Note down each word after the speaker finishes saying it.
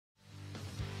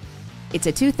It's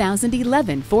a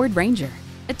 2011 Ford Ranger.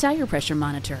 A tire pressure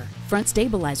monitor, front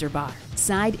stabilizer bar,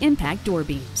 side impact door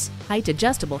beams, height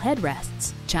adjustable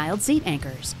headrests, child seat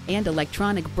anchors, and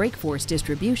electronic brake force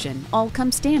distribution all come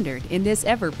standard in this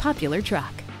ever popular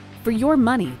truck. For your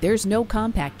money, there's no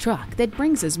compact truck that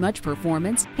brings as much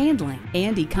performance, handling,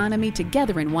 and economy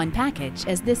together in one package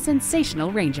as this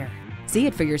sensational Ranger. See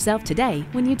it for yourself today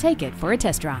when you take it for a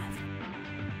test drive.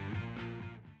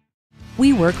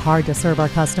 We work hard to serve our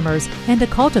customers and to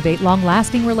cultivate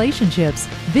long-lasting relationships.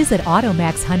 Visit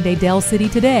Automax Hyundai Del City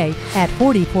today at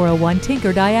 4401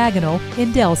 Tinker Diagonal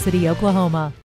in Del City, Oklahoma.